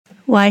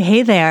Why,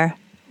 hey there.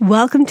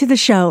 Welcome to the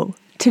show.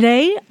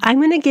 Today, I'm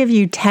going to give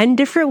you 10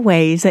 different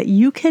ways that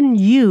you can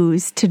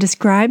use to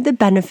describe the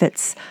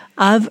benefits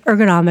of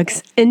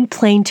ergonomics in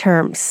plain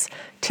terms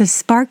to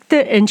spark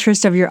the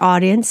interest of your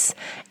audience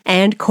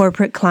and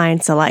corporate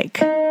clients alike.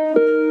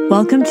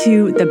 Welcome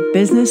to the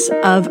Business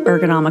of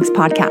Ergonomics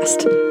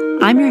podcast.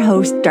 I'm your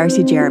host,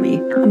 Darcy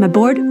Jeremy. I'm a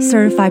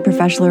board-certified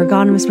professional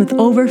ergonomist with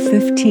over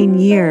 15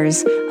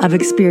 years of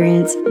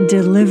experience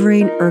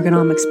delivering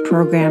ergonomics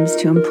programs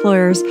to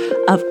employers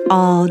of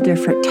all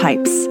different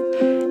types.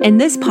 In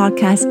this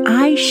podcast,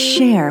 I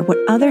share what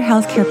other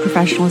healthcare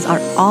professionals are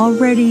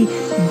already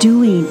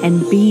doing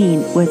and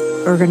being with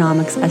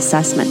ergonomics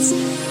assessments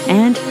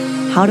and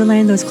how to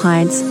land those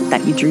clients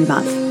that you dream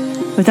of.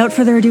 Without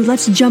further ado,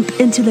 let's jump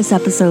into this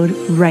episode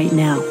right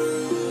now.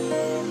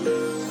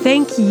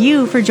 Thank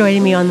you for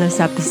joining me on this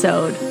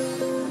episode.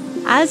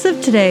 As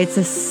of today, it's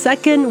the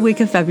second week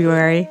of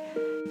February.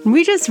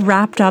 We just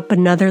wrapped up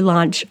another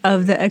launch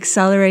of the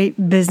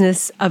Accelerate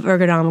Business of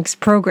Ergonomics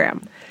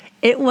program.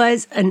 It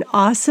was an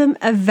awesome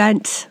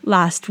event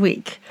last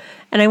week,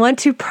 and I want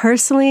to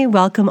personally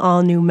welcome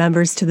all new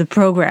members to the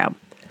program.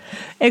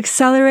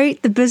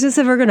 Accelerate the Business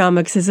of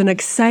Ergonomics is an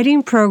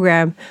exciting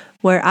program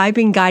where I've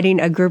been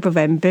guiding a group of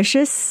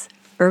ambitious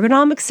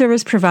ergonomic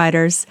service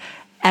providers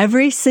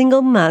every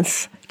single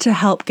month to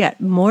help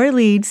get more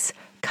leads,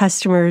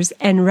 customers,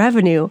 and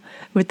revenue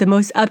with the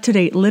most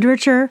up-to-date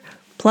literature,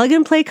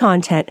 plug-and-play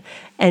content,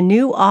 and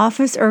new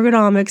office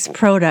ergonomics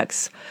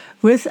products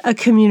with a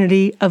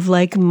community of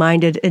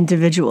like-minded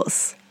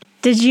individuals.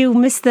 Did you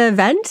miss the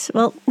event?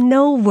 Well,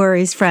 no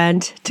worries,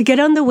 friend. To get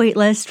on the wait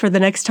list for the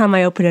next time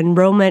I open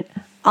enrollment,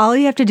 all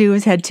you have to do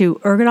is head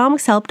to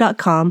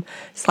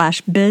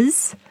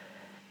ergonomicshelp.com/biz.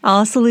 I'll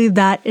also leave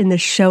that in the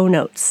show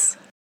notes.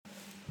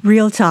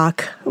 Real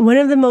talk. One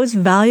of the most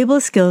valuable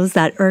skills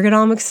that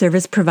ergonomic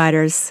service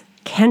providers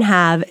can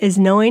have is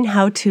knowing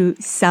how to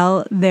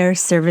sell their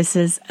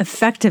services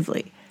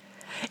effectively.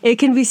 It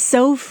can be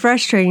so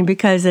frustrating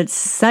because it's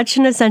such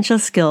an essential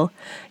skill,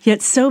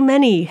 yet so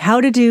many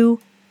how-to-do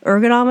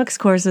ergonomics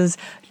courses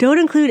don't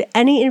include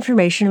any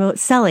information about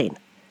selling.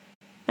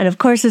 And of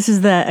course, this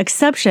is the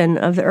exception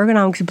of the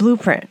ergonomics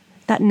blueprint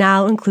that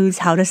now includes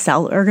how to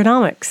sell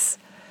ergonomics.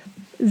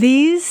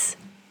 These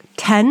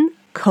 10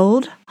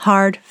 cold,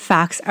 hard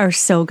facts are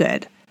so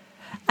good.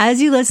 As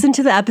you listen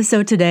to the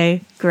episode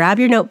today, grab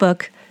your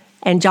notebook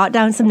and jot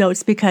down some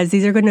notes because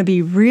these are going to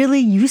be really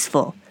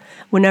useful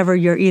whenever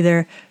you're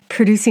either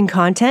producing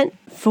content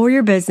for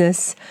your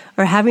business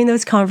or having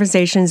those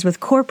conversations with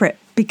corporate,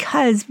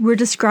 because we're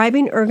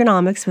describing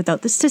ergonomics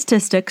without the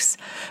statistics,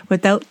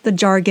 without the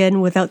jargon,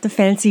 without the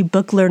fancy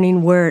book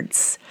learning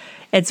words.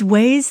 It's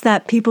ways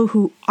that people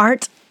who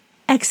aren't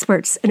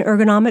experts in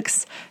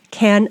ergonomics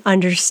can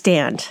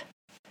understand.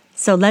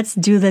 So let's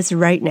do this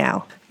right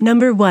now.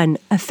 Number 1,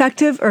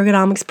 effective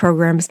ergonomics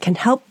programs can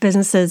help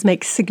businesses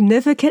make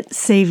significant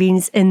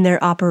savings in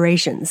their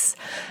operations.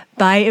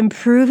 By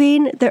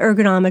improving the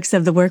ergonomics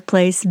of the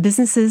workplace,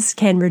 businesses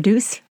can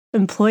reduce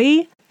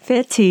employee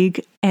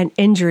fatigue and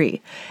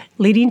injury,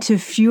 leading to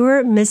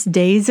fewer missed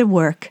days of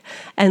work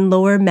and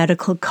lower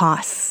medical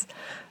costs.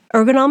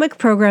 Ergonomic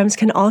programs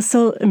can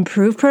also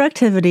improve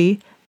productivity,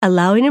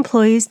 allowing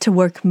employees to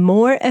work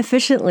more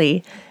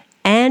efficiently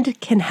and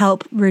can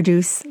help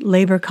reduce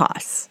labor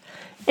costs.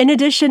 In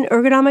addition,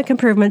 ergonomic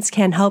improvements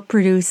can help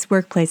reduce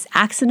workplace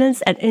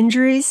accidents and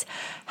injuries,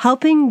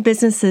 helping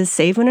businesses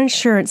save on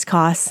insurance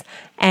costs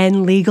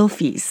and legal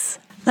fees.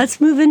 Let's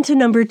move into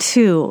number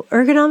 2.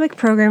 Ergonomic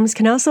programs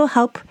can also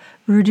help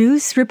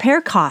reduce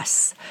repair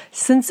costs,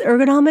 since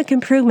ergonomic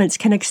improvements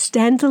can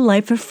extend the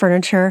life of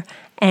furniture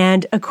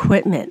and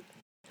equipment.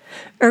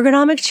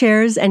 Ergonomic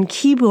chairs and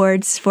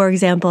keyboards, for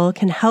example,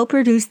 can help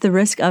reduce the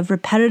risk of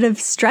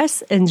repetitive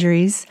stress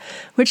injuries,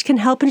 which can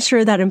help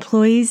ensure that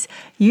employees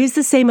use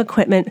the same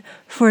equipment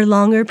for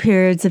longer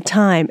periods of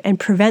time and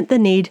prevent the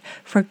need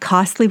for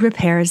costly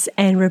repairs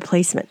and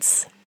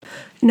replacements.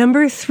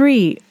 Number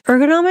 3,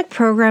 ergonomic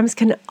programs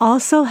can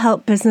also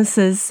help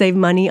businesses save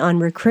money on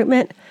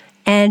recruitment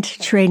and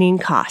training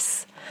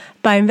costs.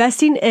 By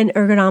investing in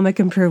ergonomic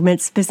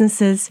improvements,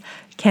 businesses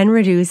can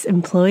reduce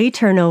employee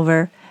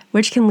turnover,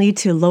 which can lead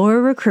to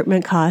lower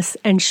recruitment costs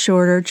and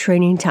shorter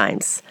training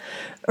times.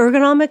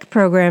 Ergonomic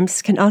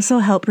programs can also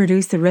help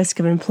reduce the risk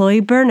of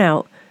employee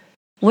burnout,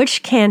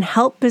 which can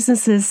help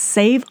businesses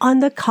save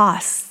on the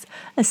costs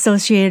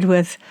associated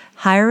with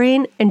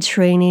hiring and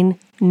training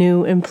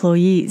new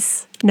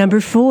employees.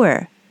 Number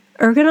 4,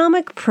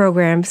 ergonomic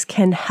programs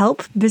can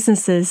help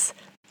businesses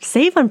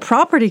save on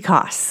property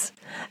costs.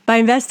 By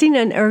investing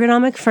in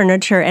ergonomic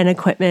furniture and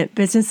equipment,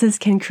 businesses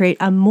can create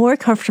a more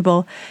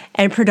comfortable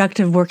and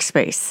productive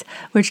workspace,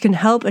 which can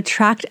help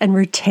attract and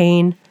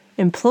retain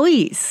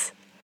employees.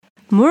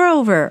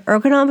 Moreover,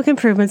 ergonomic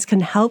improvements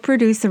can help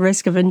reduce the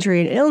risk of injury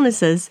and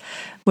illnesses,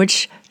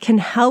 which can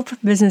help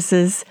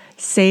businesses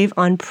save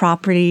on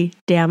property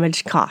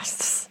damage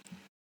costs.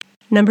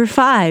 Number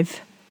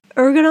 5,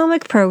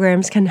 ergonomic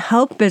programs can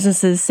help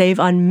businesses save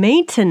on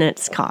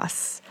maintenance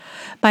costs.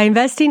 By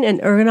investing in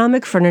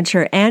ergonomic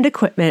furniture and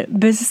equipment,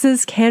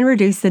 businesses can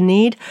reduce the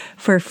need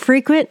for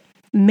frequent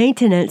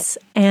maintenance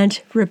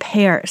and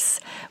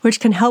repairs, which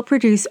can help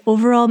reduce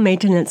overall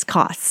maintenance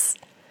costs.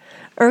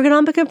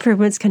 Ergonomic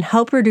improvements can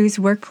help reduce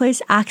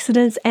workplace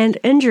accidents and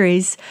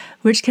injuries,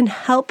 which can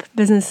help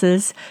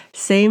businesses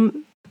save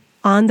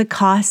on the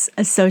costs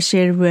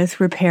associated with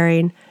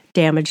repairing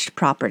damaged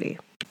property.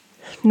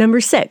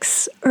 Number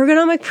 6,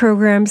 ergonomic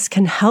programs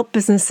can help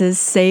businesses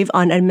save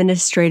on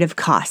administrative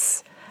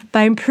costs.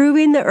 By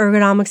improving the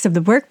ergonomics of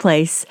the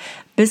workplace,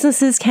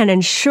 businesses can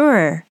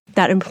ensure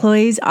that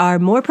employees are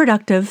more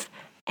productive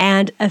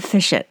and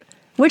efficient,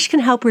 which can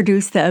help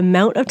reduce the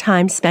amount of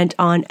time spent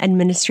on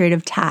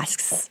administrative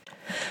tasks.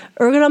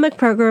 Ergonomic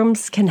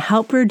programs can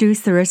help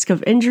reduce the risk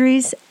of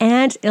injuries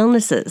and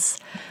illnesses,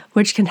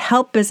 which can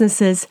help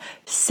businesses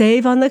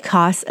save on the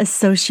costs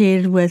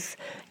associated with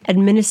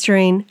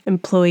administering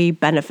employee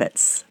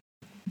benefits.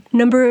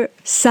 Number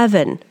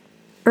 7,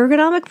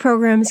 ergonomic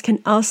programs can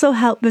also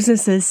help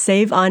businesses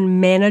save on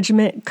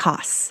management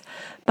costs.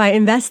 By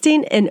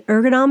investing in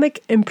ergonomic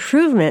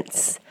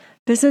improvements,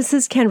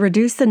 businesses can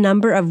reduce the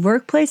number of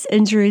workplace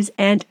injuries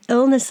and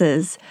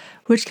illnesses,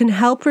 which can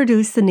help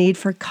reduce the need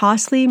for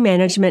costly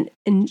management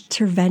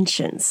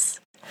interventions.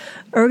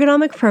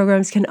 Ergonomic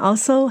programs can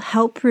also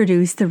help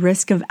reduce the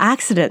risk of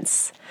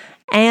accidents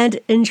and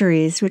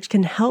injuries, which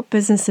can help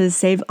businesses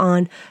save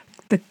on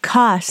the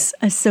costs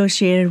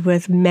associated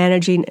with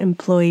managing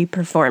employee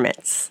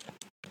performance.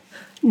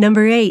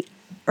 Number 8,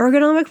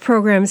 ergonomic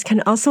programs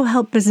can also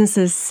help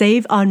businesses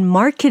save on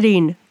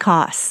marketing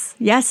costs.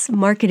 Yes,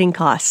 marketing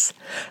costs.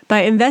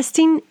 By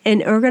investing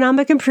in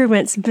ergonomic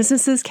improvements,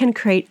 businesses can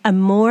create a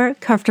more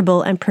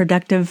comfortable and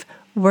productive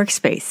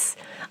workspace,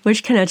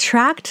 which can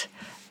attract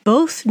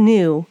both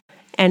new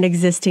and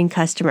existing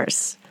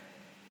customers.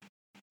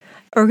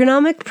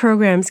 Ergonomic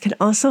programs can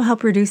also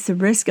help reduce the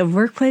risk of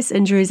workplace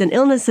injuries and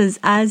illnesses,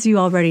 as you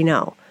already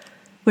know,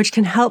 which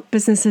can help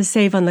businesses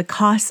save on the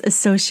costs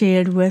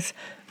associated with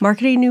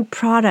marketing new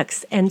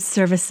products and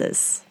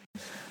services.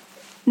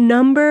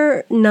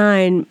 Number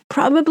 9,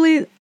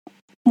 probably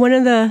one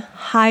of the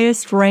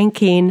highest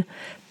ranking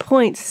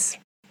points,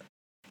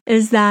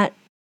 is that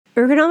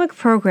ergonomic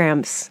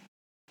programs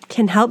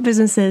can help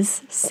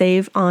businesses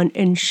save on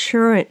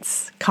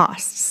insurance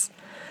costs.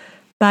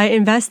 By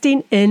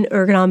investing in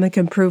ergonomic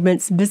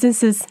improvements,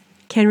 businesses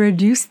can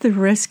reduce the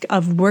risk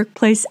of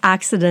workplace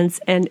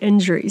accidents and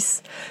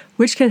injuries,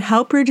 which can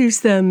help reduce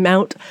the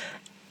amount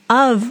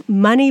of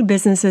money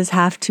businesses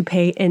have to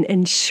pay in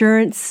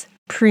insurance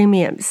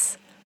premiums.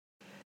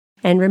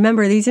 And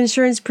remember, these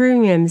insurance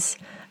premiums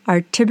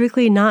are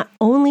typically not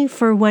only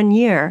for 1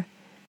 year,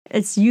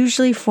 it's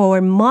usually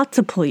for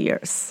multiple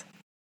years.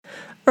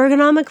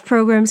 Ergonomic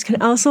programs can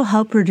also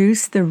help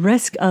reduce the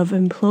risk of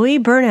employee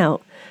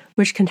burnout,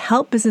 which can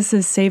help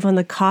businesses save on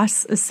the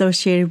costs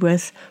associated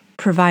with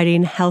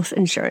providing health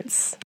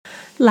insurance.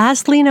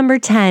 Lastly, number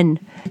 10,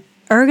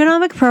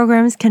 ergonomic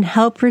programs can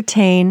help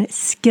retain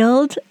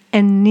skilled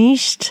and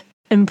niched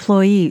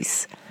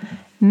employees,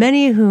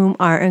 many of whom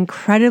are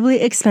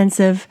incredibly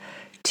expensive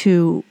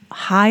to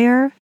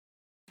hire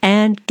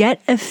and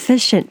get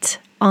efficient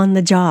on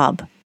the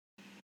job.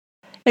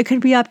 It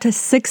could be up to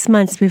 6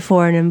 months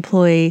before an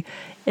employee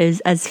is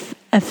as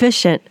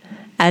efficient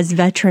as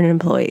veteran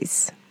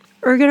employees.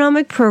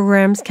 Ergonomic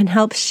programs can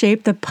help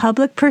shape the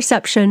public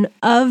perception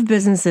of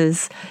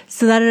businesses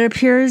so that it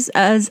appears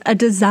as a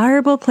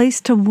desirable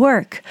place to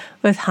work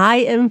with high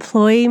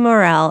employee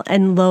morale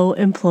and low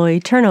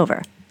employee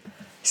turnover.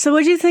 So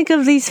what do you think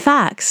of these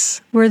facts?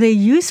 Were they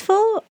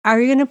useful?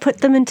 Are you going to put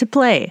them into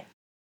play?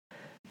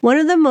 One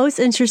of the most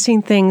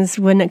interesting things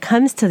when it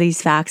comes to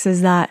these facts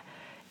is that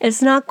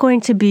it's not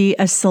going to be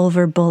a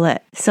silver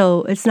bullet.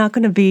 So it's not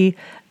going to be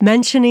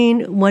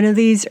mentioning one of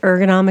these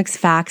ergonomics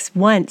facts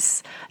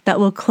once that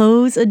will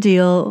close a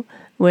deal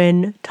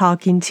when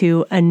talking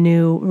to a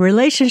new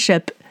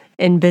relationship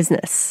in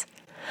business.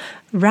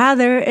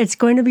 Rather, it's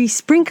going to be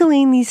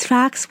sprinkling these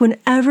facts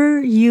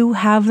whenever you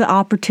have the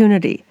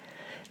opportunity.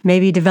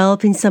 Maybe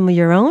developing some of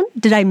your own.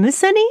 Did I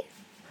miss any?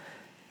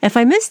 If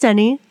I missed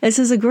any, this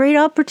is a great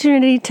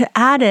opportunity to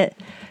add it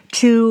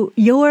to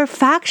your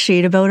fact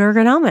sheet about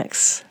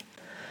ergonomics.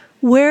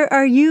 Where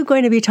are you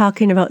going to be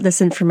talking about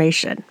this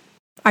information?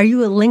 Are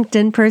you a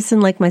LinkedIn person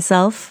like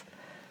myself?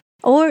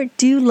 Or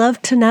do you love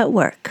to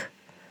network?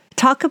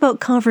 Talk about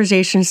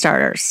conversation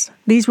starters.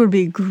 These would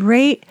be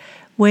great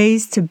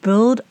ways to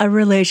build a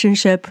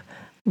relationship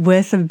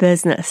with a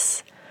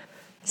business.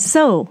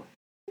 So,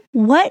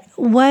 what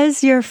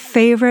was your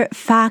favorite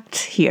fact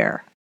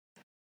here?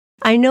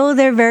 I know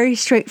they're very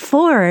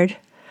straightforward,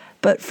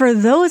 but for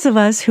those of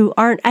us who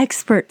aren't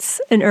experts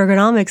in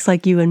ergonomics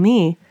like you and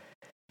me,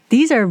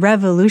 these are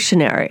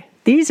revolutionary.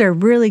 These are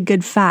really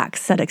good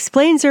facts that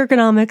explains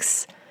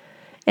ergonomics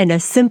in a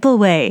simple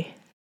way.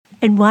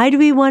 And why do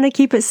we want to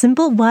keep it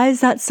simple? Why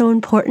is that so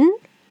important?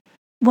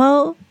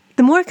 Well,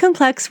 the more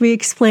complex we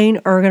explain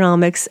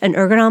ergonomics and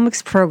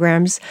ergonomics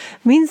programs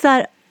means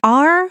that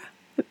our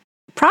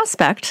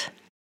prospect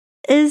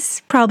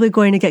is probably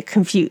going to get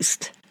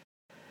confused.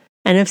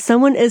 And if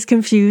someone is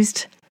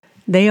confused,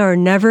 they are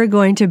never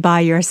going to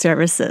buy your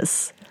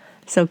services.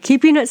 So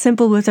keeping it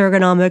simple with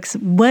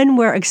ergonomics when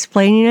we're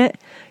explaining it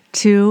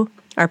to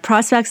our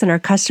prospects and our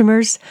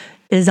customers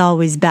is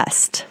always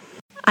best.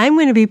 I'm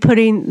going to be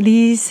putting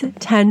these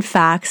 10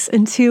 facts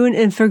into an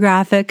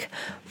infographic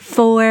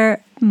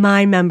for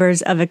my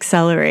members of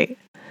Accelerate.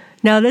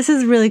 Now, this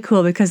is really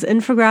cool because the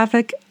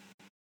infographic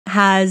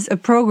has a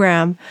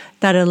program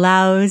that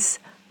allows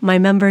my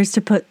members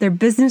to put their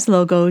business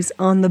logos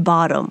on the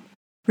bottom.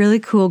 Really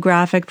cool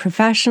graphic,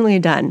 professionally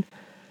done.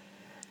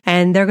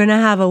 And they're going to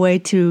have a way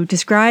to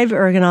describe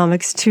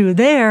ergonomics to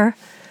their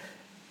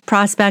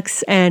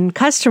prospects and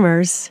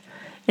customers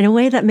in a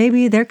way that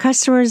maybe their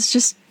customers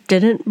just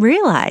didn't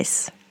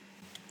realize.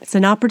 It's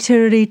an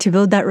opportunity to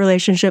build that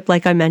relationship,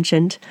 like I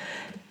mentioned,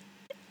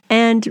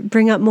 and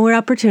bring up more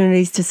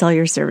opportunities to sell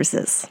your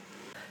services.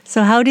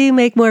 So how do you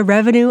make more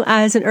revenue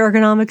as an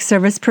ergonomic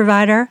service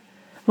provider?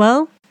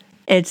 Well,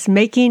 it's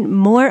making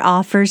more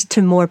offers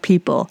to more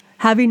people,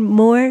 having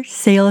more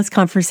sales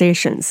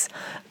conversations,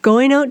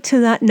 going out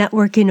to that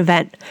networking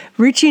event,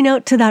 reaching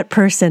out to that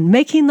person,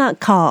 making that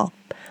call,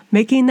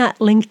 making that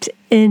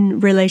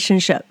LinkedIn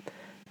relationship,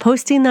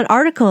 posting that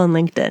article on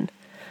LinkedIn.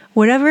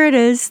 Whatever it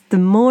is, the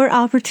more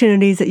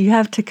opportunities that you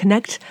have to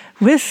connect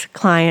with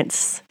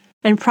clients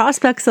and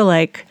prospects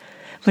alike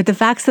with the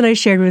facts that I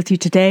shared with you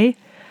today,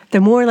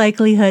 the more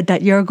likelihood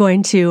that you're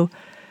going to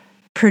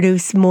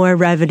produce more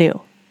revenue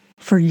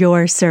for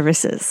your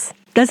services.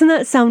 Doesn't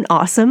that sound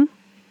awesome?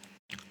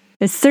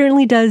 It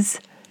certainly does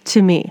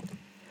to me.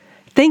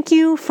 Thank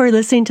you for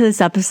listening to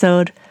this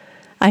episode.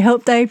 I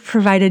hope that I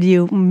provided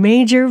you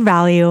major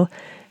value,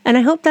 and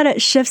I hope that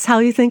it shifts how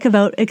you think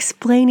about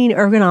explaining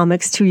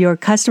ergonomics to your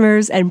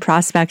customers and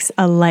prospects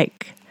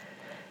alike.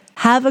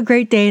 Have a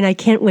great day, and I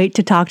can't wait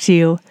to talk to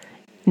you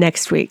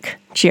next week.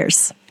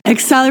 Cheers.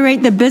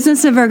 Accelerate the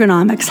Business of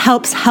Ergonomics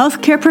helps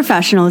healthcare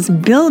professionals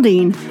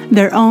building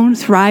their own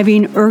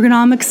thriving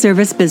ergonomic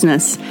service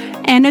business,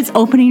 and it's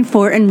opening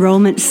for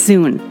enrollment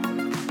soon.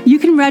 You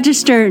can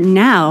register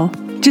now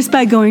just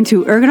by going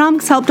to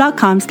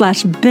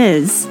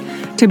ergonomicshelp.com/biz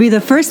to be the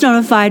first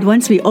notified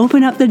once we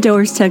open up the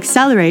doors to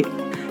Accelerate,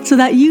 so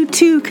that you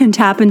too can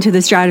tap into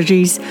the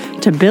strategies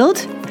to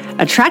build,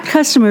 attract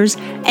customers,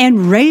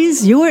 and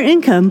raise your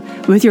income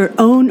with your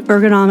own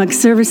ergonomic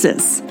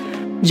services.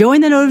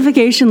 Join the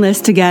notification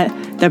list to get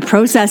the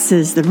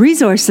processes, the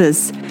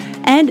resources,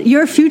 and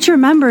your future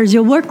members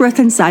you'll work with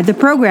inside the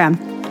program.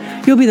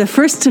 You'll be the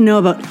first to know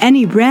about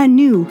any brand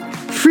new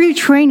free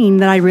training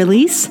that I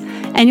release,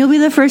 and you'll be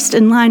the first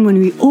in line when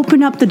we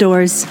open up the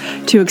doors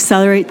to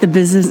Accelerate the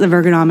Business of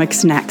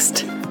Ergonomics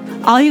next.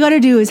 All you got to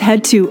do is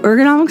head to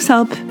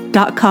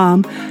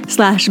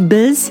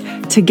ergonomicshelp.com/biz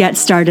to get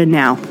started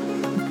now.